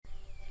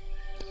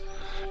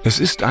Es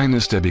ist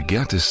eines der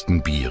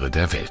begehrtesten Biere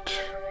der Welt.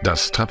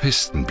 Das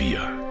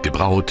Trappistenbier,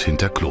 gebraut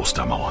hinter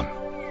Klostermauern.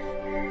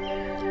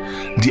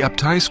 Die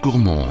Abtei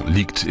Gourmand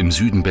liegt im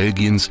Süden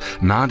Belgiens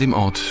nahe dem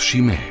Ort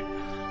Chimay,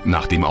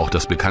 nach dem auch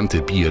das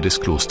bekannte Bier des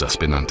Klosters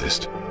benannt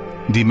ist.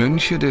 Die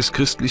Mönche des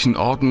christlichen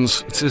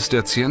Ordens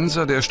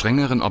Zisterzienser der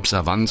strengeren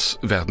Observanz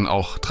werden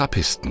auch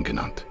Trappisten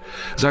genannt.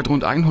 Seit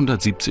rund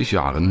 170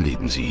 Jahren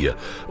leben sie hier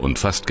und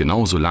fast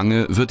genauso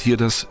lange wird hier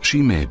das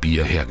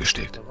Chimay-Bier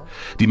hergestellt.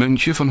 Die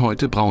Mönche von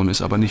heute brauen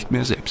es aber nicht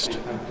mehr selbst.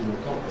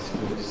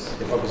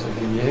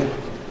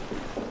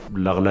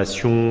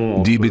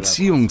 Die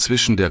Beziehung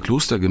zwischen der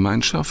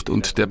Klostergemeinschaft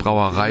und der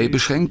Brauerei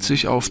beschränkt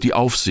sich auf die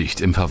Aufsicht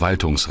im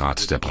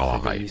Verwaltungsrat der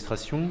Brauerei.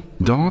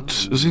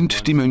 Dort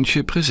sind die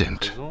Mönche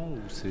präsent.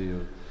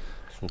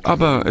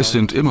 Aber es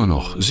sind immer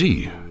noch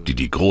sie, die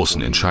die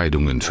großen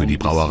Entscheidungen für die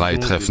Brauerei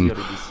treffen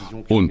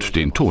und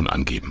den Ton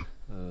angeben.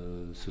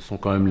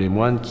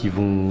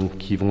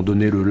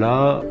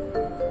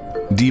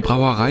 Die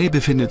Brauerei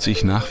befindet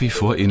sich nach wie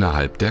vor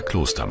innerhalb der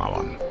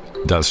Klostermauern.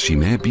 Das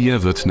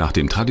Chimay-Bier wird nach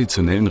dem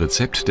traditionellen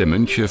Rezept der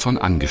Mönche von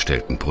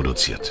Angestellten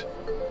produziert.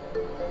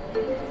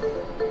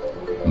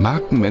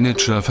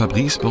 Markenmanager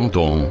Fabrice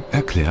Bourdon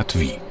erklärt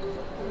wie.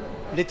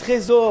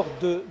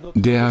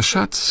 Der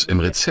Schatz im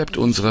Rezept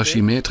unserer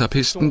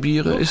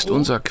Chimay-Trappistenbiere ist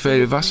unser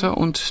Quellwasser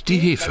und die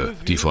Hefe,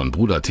 die von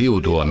Bruder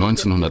Theodor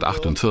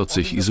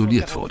 1948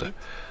 isoliert wurde.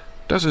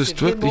 Das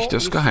ist wirklich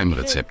das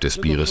Geheimrezept des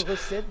Bieres.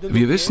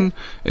 Wir wissen,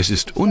 es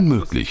ist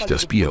unmöglich,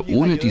 das Bier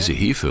ohne diese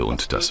Hefe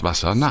und das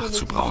Wasser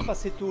nachzubrauen.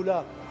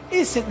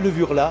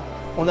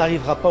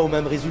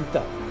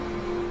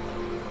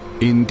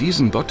 In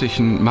diesen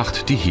Bottichen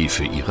macht die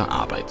Hefe ihre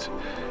Arbeit.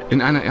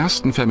 In einer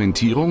ersten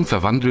Fermentierung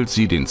verwandelt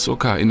sie den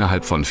Zucker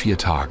innerhalb von 4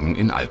 Tagen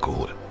in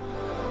Alkohol.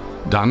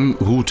 Dann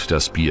ruht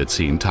das Bier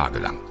 10 Tage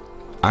lang.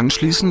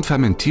 Anschließend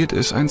fermentiert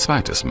es ein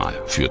zweites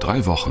Mal für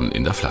 3 Wochen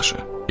in der Flasche.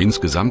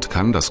 Insgesamt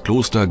kann das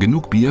Kloster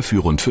genug Bier für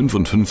rund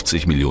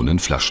 55 Millionen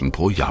Flaschen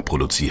pro Jahr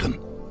produzieren.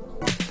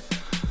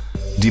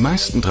 Die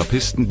meisten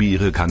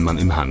Trappistenbiere kann man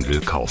im Handel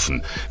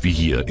kaufen, wie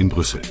hier in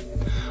Brüssel.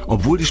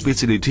 Obwohl die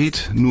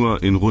Spezialität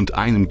nur in rund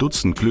einem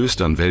Dutzend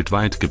Klöstern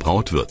weltweit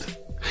gebraut wird.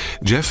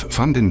 Jeff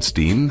van den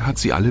Steen hat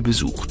sie alle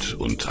besucht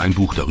und ein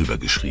Buch darüber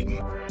geschrieben.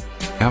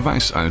 Er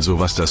weiß also,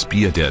 was das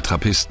Bier der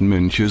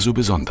Trappistenmönche so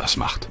besonders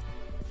macht.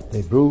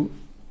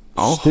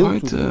 Auch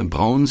heute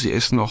brauen sie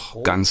es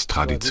noch ganz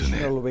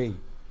traditionell.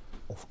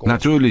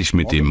 Natürlich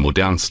mit dem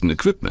modernsten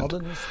Equipment,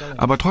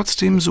 aber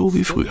trotzdem so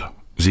wie früher.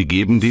 Sie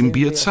geben dem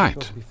Bier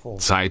Zeit.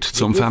 Zeit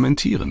zum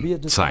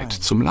Fermentieren, Zeit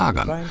zum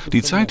Lagern,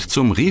 die Zeit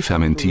zum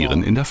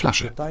Refermentieren in der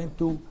Flasche.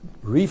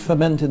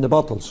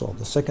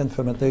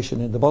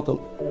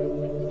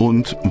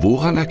 Und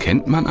woran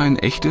erkennt man ein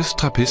echtes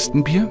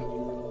Trappistenbier?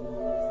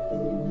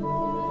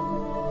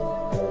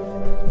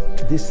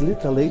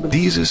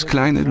 Dieses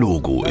kleine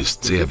Logo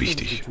ist sehr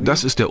wichtig.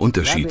 Das ist der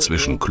Unterschied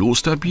zwischen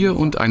Klosterbier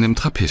und einem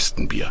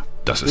Trappistenbier.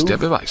 Das ist der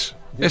Beweis.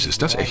 Es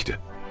ist das echte.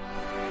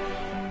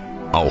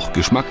 Auch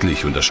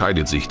geschmacklich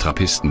unterscheidet sich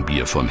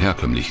Trappistenbier von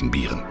herkömmlichen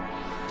Bieren.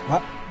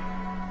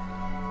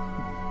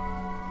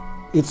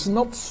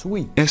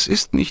 Es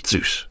ist nicht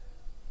süß.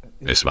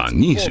 Es war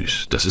nie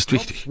süß, das ist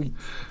wichtig.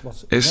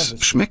 Es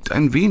schmeckt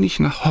ein wenig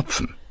nach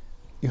Hopfen.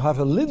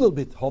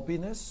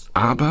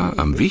 Aber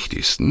am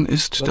wichtigsten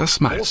ist das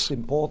Malz.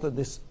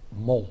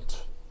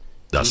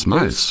 Das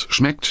Malz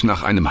schmeckt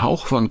nach einem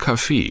Hauch von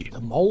Kaffee,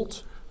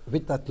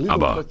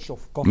 aber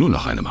nur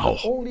nach einem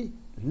Hauch.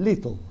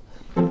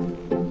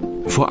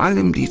 Vor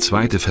allem die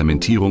zweite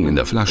Fermentierung in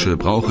der Flasche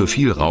brauche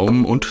viel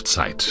Raum und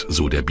Zeit,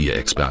 so der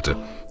Bierexperte.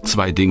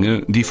 2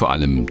 Dinge, die vor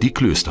allem die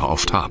Klöster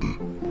oft haben.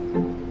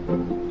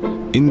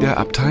 In der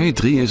Abtei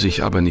drehe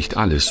sich aber nicht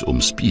alles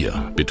ums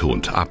Bier,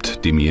 betont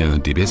Abt Demir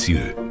de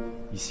Bessieux.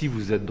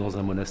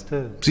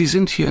 Sie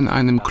sind hier in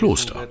einem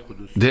Kloster.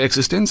 Der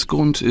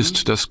Existenzgrund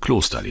ist das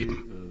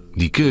Klosterleben.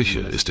 Die Kirche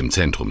ist im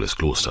Zentrum des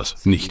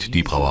Klosters, nicht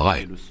die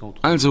Brauerei.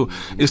 Also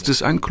ist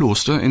es ein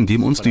Kloster, in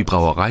dem uns die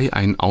Brauerei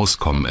ein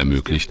Auskommen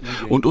ermöglicht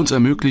und uns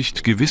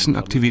ermöglicht, gewissen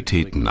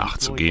Aktivitäten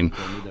nachzugehen.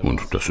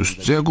 Und das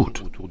ist sehr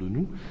gut.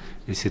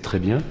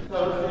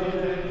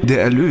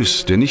 Der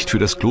Erlös, der nicht für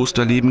das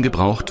Klosterleben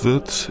gebraucht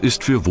wird,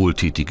 ist für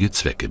wohltätige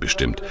Zwecke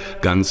bestimmt,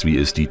 ganz wie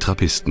es die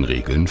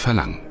Trappistenregeln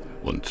verlangen.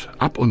 Und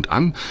ab und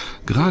an,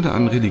 gerade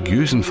an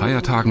religiösen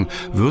Feiertagen,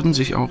 würden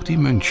sich auch die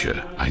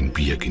Mönche ein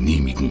Bier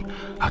genehmigen,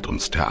 hat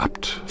uns der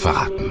Abt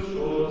verraten.